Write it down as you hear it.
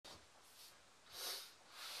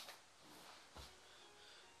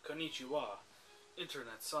Konnichiwa,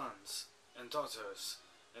 internet sons and daughters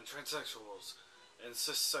and transsexuals and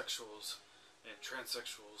cissexuals and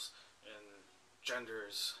transsexuals and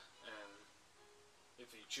genders, and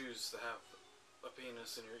if you choose to have a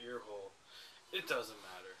penis in your ear hole, it doesn't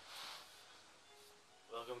matter.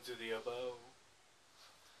 Welcome to the Oboe.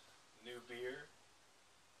 New beer.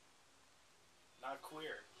 Not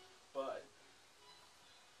queer, but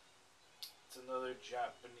it's another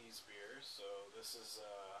Japanese beer, so this is,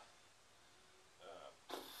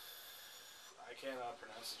 I cannot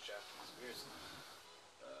pronounce these Japanese beers.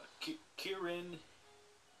 KIRIN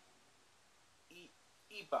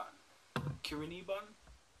ICHIBAN. KIRIN ICHIBAN?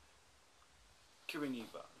 KIRIN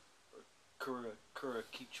ICHIBAN. Or KIRIN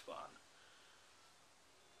ICHIBAN.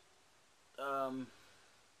 I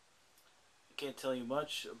can't tell you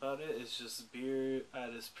much about it. It's just beer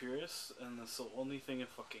at its purest, and it's the only thing in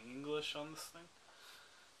fucking English on this thing.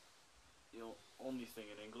 The only thing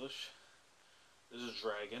in English. There's a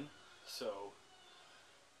dragon, so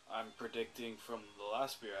I'm predicting from the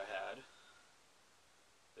last beer I had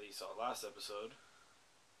that you saw last episode.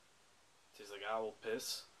 Tastes like owl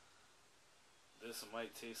piss. This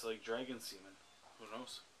might taste like dragon semen. Who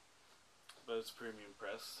knows? But it's premium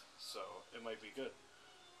pressed, so it might be good.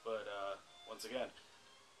 But once again,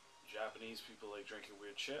 Japanese people like drinking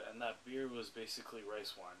weird shit, and that beer was basically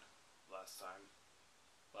rice wine last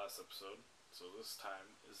episode. So this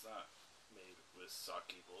time is not made with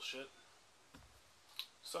sake bullshit.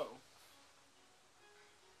 So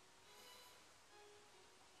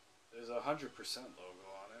there's a 100% logo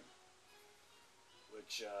on it,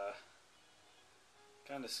 which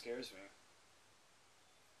kind of scares me.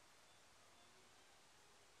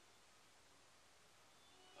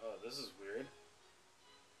 Oh, this is weird.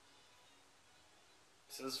 It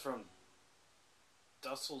says from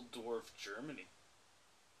Dusseldorf, Germany.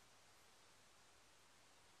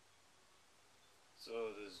 So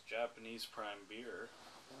this Japanese prime beer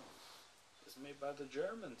is made by the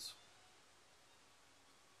Germans.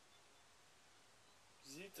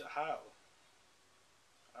 Zita how?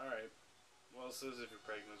 Alright. Well, it says if you're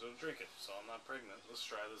pregnant, don't drink it. So I'm not pregnant. Let's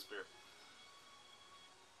try this beer.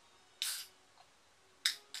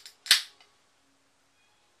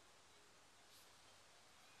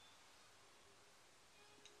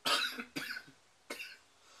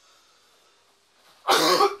 I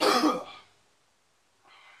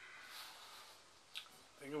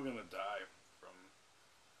think I'm gonna die from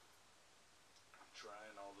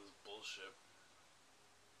trying all this bullshit.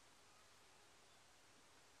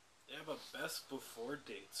 They have a best before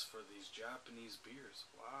dates for these Japanese beers.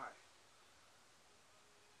 Why?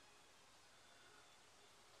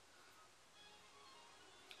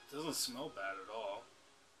 It doesn't smell bad at all.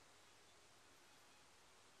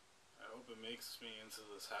 I hope it makes me into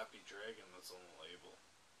this happy dragon that's on the label.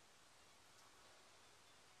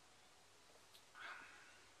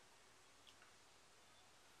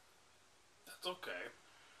 That's okay.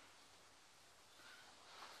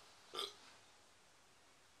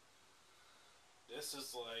 This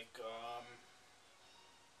is like,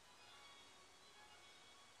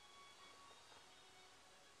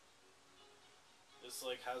 this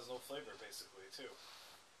like has no flavor basically too.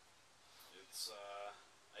 It's,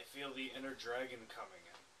 I feel the inner dragon coming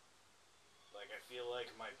in. Like, I feel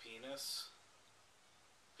like my penis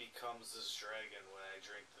becomes this dragon when I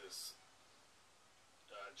drink this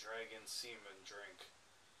dragon semen drink.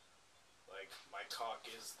 Like, my cock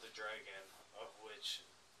is the dragon, of which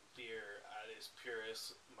beer at its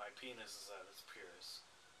purest, my penis is at its purest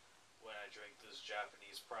when I drink this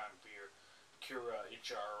Japanese prime beer, KIRIN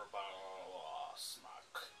ICHIBAN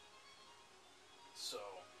smack. So,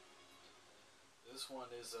 this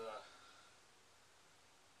one is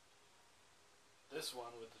this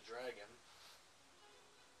one with the dragon,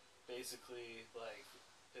 basically, like,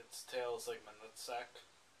 its tail is like my nutsack.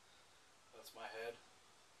 That's my head.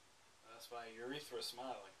 That's my urethra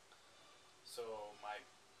smiling. So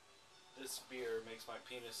this beer makes my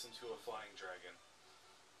penis into a flying dragon.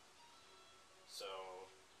 So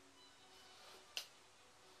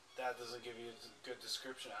that doesn't give you a good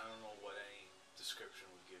description. I don't know what any description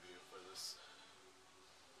would give you for this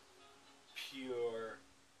pure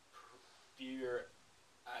beer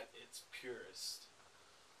at its purest,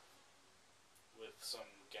 with some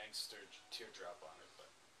gangster teardrop on it. But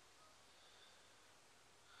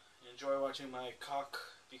enjoy watching my cock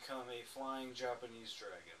become a flying Japanese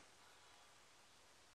dragon.